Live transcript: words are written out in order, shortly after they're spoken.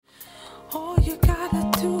you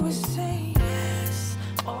gotta do is say yes.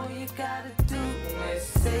 All you gotta do is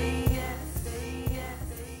say yes. Say yes.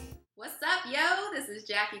 What's up, yo? This is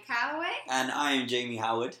Jackie Calloway. And I am Jamie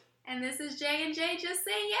Howard. And this is J&J Just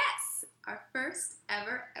Say Yes, our first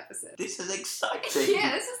ever episode. This is exciting.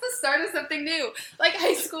 Yeah, this is the start of something new, like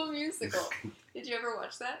High School Musical. Did you ever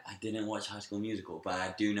watch that? I didn't watch High School Musical, but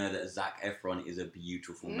I do know that Zac Efron is a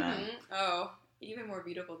beautiful man. Oh, even more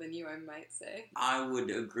beautiful than you, I might say. I would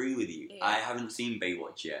agree with you. Yeah. I haven't seen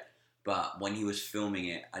Baywatch yet, but when he was filming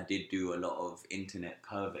it, I did do a lot of internet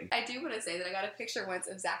perving. I do want to say that I got a picture once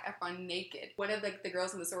of Zac Efron naked. One of the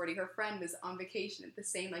girls in the sorority, her friend was on vacation at the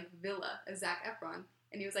same villa as Zac Efron.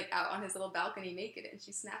 And he was out on his little balcony naked, and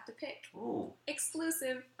she snapped a pic. Oh.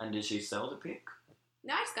 Exclusive. And did she sell the pic?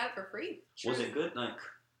 No, I just got it for free. Was it good?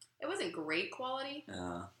 It wasn't great quality,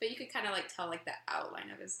 but you could kind of tell the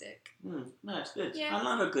outline of his dick. No, it's good. Yeah. I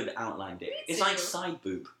love a good outline dick. Me It's too. like side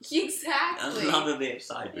boob. Exactly. I love a bit of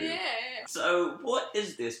side boob. Yeah. So, what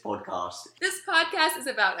is this podcast? This podcast is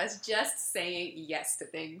about us just saying yes to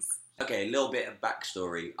things. Okay, a little bit of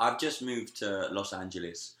backstory. I've just moved to Los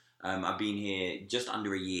Angeles. I've been here just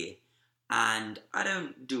under a year, and I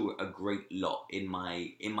don't do a great lot in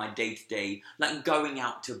my day-to-day, going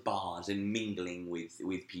out to bars and mingling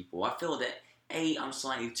with people. I feel that A, I'm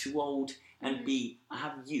slightly too old, and B, I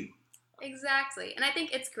have you. Exactly. And I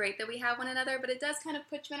think it's great that we have one another, but it does kind of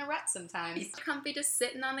put you in a rut sometimes. It's comfy just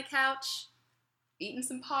sitting on the couch, eating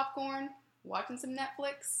some popcorn, watching some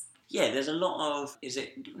Netflix. Yeah, there's a lot of,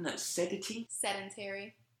 sedity?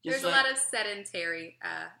 Sedentary. Just There's a lot of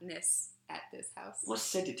sedentary-ness at this house. What's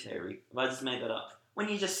sedentary? Have I just made that up? When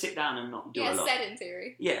you just sit down and not do a lot.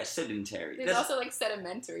 Sedentary. Yeah, sedentary. There's also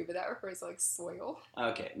sedimentary, but that refers to soil.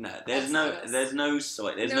 Okay, no, there's That's no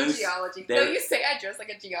soil. There's no geology. No, you say I dress like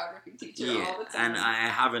a geography teacher all the time. And I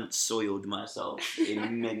haven't soiled myself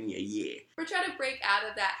in many a year. We're trying to break out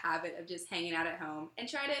of that habit of just hanging out at home and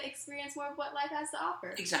try to experience more of what life has to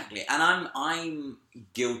offer. Exactly, and I'm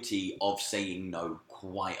guilty of saying no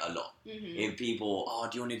quite a lot. If people,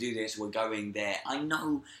 do you want to do this? We're going there. I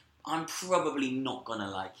know I'm probably not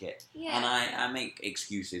gonna like it, and I make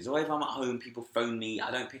excuses. Or if I'm at home, people phone me,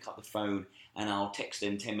 I don't pick up the phone, and I'll text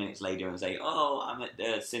them 10 minutes later and say, "Oh, I'm at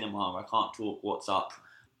the cinema. I can't talk. What's up?"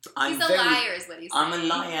 He's a liar, is what he's saying. I'm a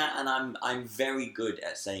liar, and I'm very good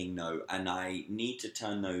at saying no, and I need to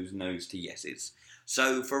turn those no's to yeses.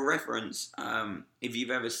 So, for reference, if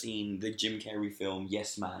you've ever seen the Jim Carrey film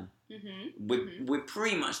Yes Man, we're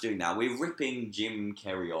pretty much doing that. We're ripping Jim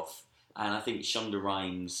Carrey off. And I think Shonda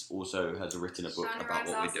Rhimes also has written a book about what we're doing.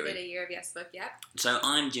 Shonda Rhimes also did a Year of Yes book, yep. So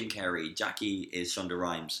I'm Jim Carrey, Jackie is Shonda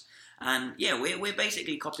Rhimes. And yeah, we're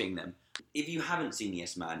basically copying them. If you haven't seen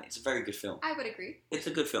Yes Man, it's a very good film. I would agree. It's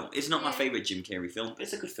a good film. It's not my favourite Jim Carrey film, but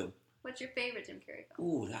it's a good film. What's your favourite Jim Carrey film?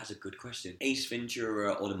 Oh, that's a good question. Ace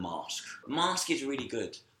Ventura or The Mask? Mask is really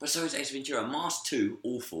good, but so is Ace Ventura. Mask 2,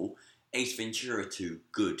 awful. Ace Ventura 2,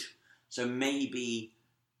 good. So maybe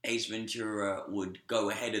Ace Ventura would go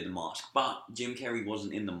ahead of The Mask, but Jim Carrey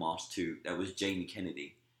wasn't in The Mask 2. That was Jamie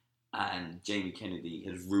Kennedy, and Jamie Kennedy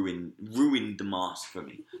has ruined The Mask for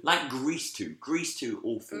me. Like Grease 2. Grease 2,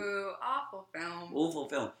 awful. Ooh, awful film. Awful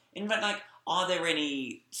film. In fact, are there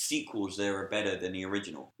any sequels that are better than the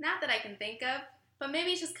original? Not that I can think of, but maybe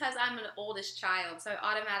it's just because I'm an oldest child, so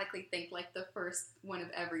I automatically think the first one of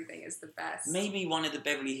everything is the best. Maybe one of the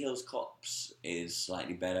Beverly Hills Cops is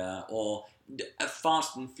slightly better, or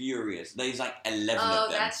Fast and Furious. There's 11 of them. Oh,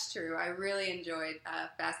 that's true. I really enjoyed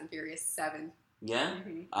Fast and Furious 7. Yeah?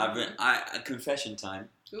 Mm-hmm. Confession time.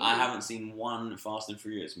 Ooh. I haven't seen one Fast and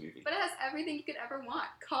Furious movie. But it has everything you could ever want.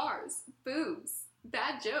 Cars, boobs,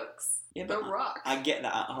 bad jokes, yeah, The Rock. I get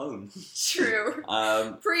that at home. True.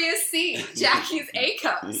 Prius C, Jackie's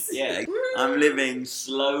A-cups. Yeah, I'm living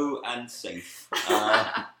slow and safe.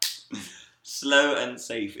 Slow and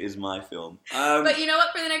Safe is my film. But you know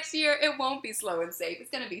what? For the next year, it won't be slow and safe.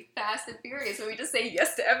 It's going to be Fast and Furious, where we just say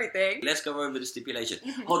yes to everything. Let's go over the stipulation.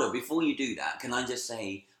 Hold on, before you do that, can I just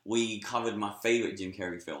say we covered my favourite Jim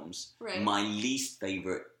Carrey films, my least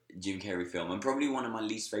favourite Jim Carrey film, and probably one of my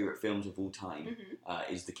least favourite films of all time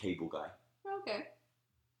is The Cable Guy. Okay.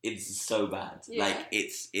 It's so bad. Yeah.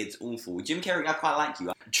 It's awful. Jim Carrey, I quite like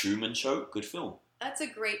you. Truman Show, good film. That's a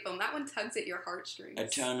great film. That one tugs at your heartstrings.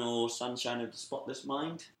 Eternal Sunshine of the Spotless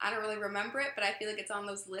Mind. I don't really remember it, but I feel like it's on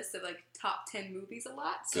those lists of top 10 movies a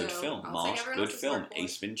lot. So Good film. Mask, good film.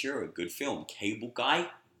 Ace Ventura, good film. Cable Guy,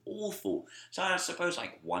 awful. So I suppose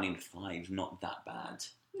 1 in 5, not that bad.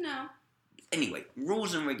 No. Anyway,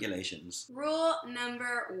 rules and regulations. Rule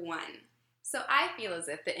number 1. So I feel as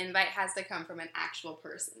if the invite has to come from an actual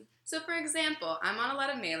person. So for example, I'm on a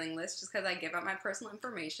lot of mailing lists just because I give out my personal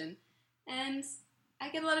information. And I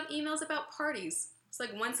get a lot of emails about parties. It's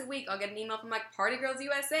like once a week I'll get an email from like Party Girls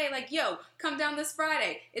USA, like, yo, come down this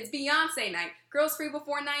Friday. It's Beyonce night. Girls free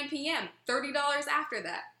before 9 p.m. $30 after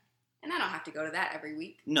that. And I don't have to go to that every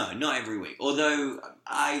week. No, not every week. Although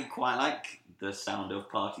I quite like the sound of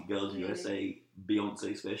Party Girls USA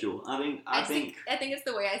Beyonce special. I think it's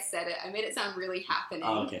the way I said it. I made it sound really happening.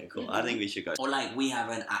 Oh, okay, cool. I think we should go. Or like we have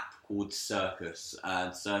an app called Circus.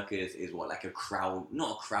 Circus is what, like a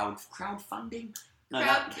crowdfunding? No,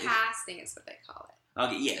 Crowdcasting is what they call it.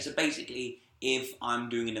 Okay, yeah. So basically, if I'm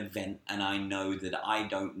doing an event and I know that I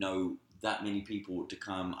don't know that many people to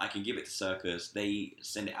come, I can give it to Circus. They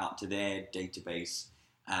send it out to their database,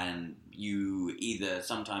 and you either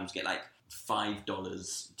sometimes get like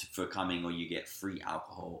 $5 for coming, or you get free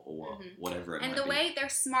alcohol or whatever it might be. And the way they're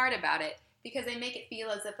smart about it, because they make it feel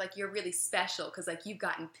as if like you're really special because like you've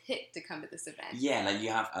gotten picked to come to this event. Yeah, like you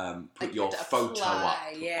have put like your photo up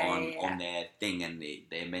on their thing, and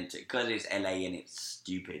they're meant to, because it's LA and it's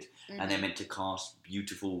stupid, and they're meant to cast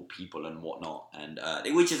beautiful people and whatnot, and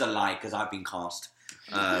which is a lie because I've been cast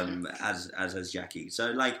as has Jackie.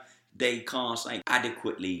 So like they cast like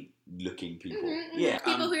adequately looking people. Yeah,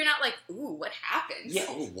 people who you're not like, ooh, what happened? Yeah,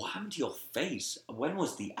 oh, what happened to your face? When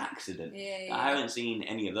was the accident? Yeah. I haven't seen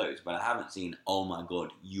any of those, but I haven't seen, oh my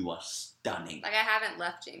god, you are stunning. Like I haven't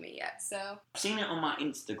left Jamie yet, so. I've seen it on my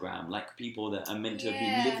Instagram, like people that are meant to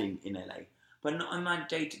be living in LA. But not in my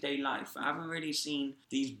day-to-day life. I haven't really seen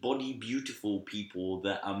these body beautiful people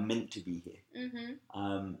that are meant to be here.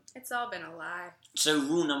 It's all been a lie. So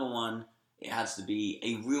rule number 1, it has to be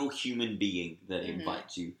a real human being that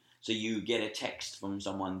invites you. So you get a text from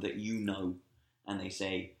someone that you know, and they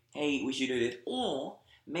say, hey, we should do this. Or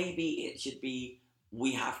maybe it should be,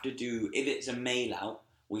 we have to do, if it's a mail out,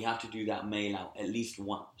 we have to do that mail out at least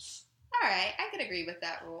once. All right, I could agree with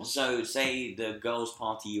that rule. So say the Girls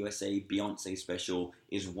Party USA Beyonce special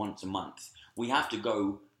is once a month. We have to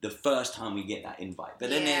go the first time we get that invite.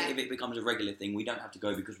 But then if it becomes a regular thing, we don't have to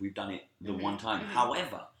go because we've done it the one time.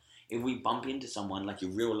 However, if we bump into someone like a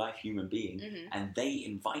real life human being and they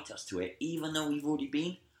invite us to it, even though we've already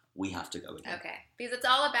been, we have to go again. Okay. Because it's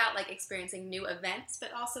all about like experiencing new events,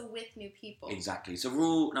 but also with new people. Exactly. So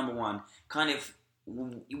rule number 1, kind of,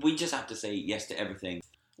 we just have to say yes to everything.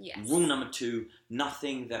 Yes. Rule number 2,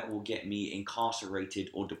 nothing that will get me incarcerated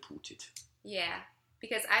or deported. Yeah.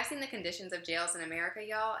 Because I've seen the conditions of jails in America,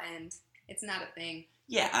 y'all, and it's not a thing.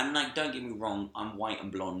 Yeah, and like, don't get me wrong, I'm white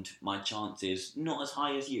and blonde. My chances not as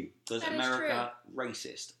high as you, because America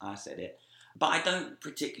racist. I said it, but I don't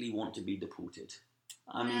particularly want to be deported.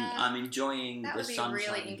 I'm enjoying the sunshine. That would be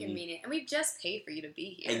really inconvenient, and we've just paid for you to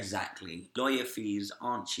be here. Exactly, lawyer fees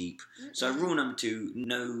aren't cheap. So rule number 2: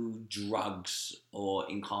 no drugs or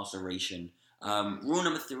incarceration. Rule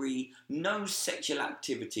number 3: no sexual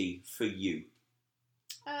activity for you.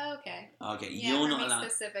 Okay. Okay, yeah, you're not allowed.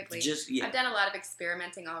 Specifically. I've done a lot of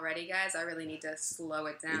experimenting already, guys. I really need to slow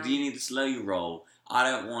it down. If you need to slow your roll, I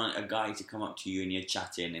don't want a guy to come up to you and you're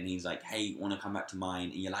chatting and he's like, hey, want to come back to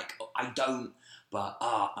mine? And you're like, oh, I don't, but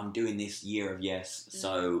I'm doing this year of yes.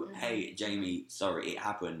 So, hey, Jamie, sorry, it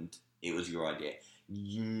happened. It was your idea.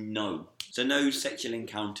 No. So no sexual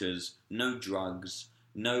encounters, no drugs,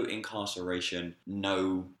 no incarceration,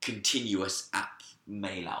 no continuous app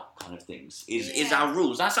mail out kind of things is our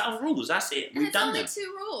rules. That's our rules. That's it. We've done them. It's only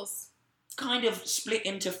 2 rules. Kind of split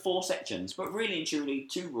into 4 sections, but really and truly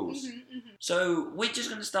 2 rules. So we're just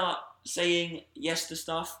going to start saying yes to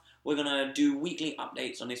stuff. We're going to do weekly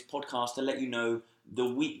updates on this podcast to let you know the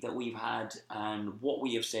week that we've had and what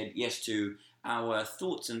we have said yes to, our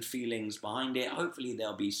thoughts and feelings behind it. Hopefully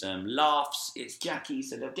there'll be some laughs. It's Jackie,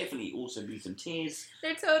 so there'll definitely also be some tears.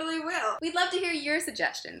 There totally will. We'd love to hear your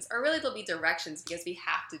suggestions, or really there'll be directions because we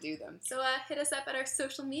have to do them. So hit us up at our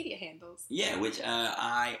social media handles. Yeah, which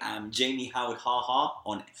I am Jamie Howard HaHa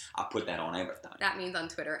on. I put that on everything. That means on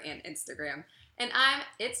Twitter and Instagram. And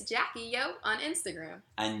it's Jackie Yo on Instagram.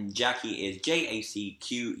 And Jackie is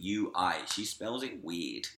JACQUI. She spells it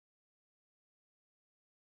weird.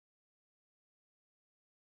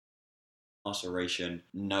 Incarceration,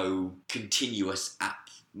 no continuous app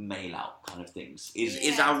mail out kind of things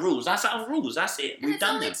is our rules. That's our rules. That's it. We've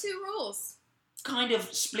done them. It's only 2 rules. Kind of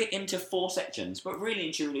split into 4 sections, but really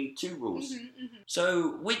and truly 2 rules.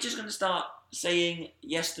 So we're just going to start saying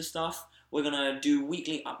yes to stuff. We're going to do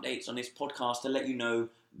weekly updates on this podcast to let you know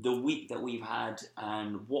the week that we've had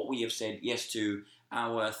and what we have said yes to,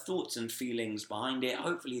 our thoughts and feelings behind it.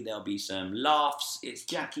 Hopefully there'll be some laughs. It's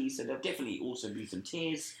Jackie, so there'll definitely also be some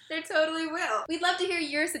tears. There totally will. We'd love to hear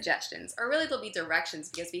your suggestions, or really there'll be directions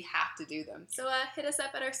because we have to do them. So hit us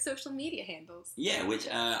up at our social media handles. Yeah, which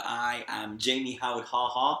I am Jamie Howard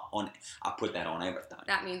Haha on. I'll put that on everything.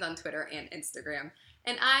 That means on Twitter and Instagram.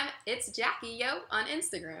 And it's Jackie Yo on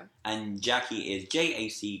Instagram. And Jackie is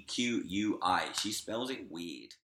JACQUI. She spells it weird.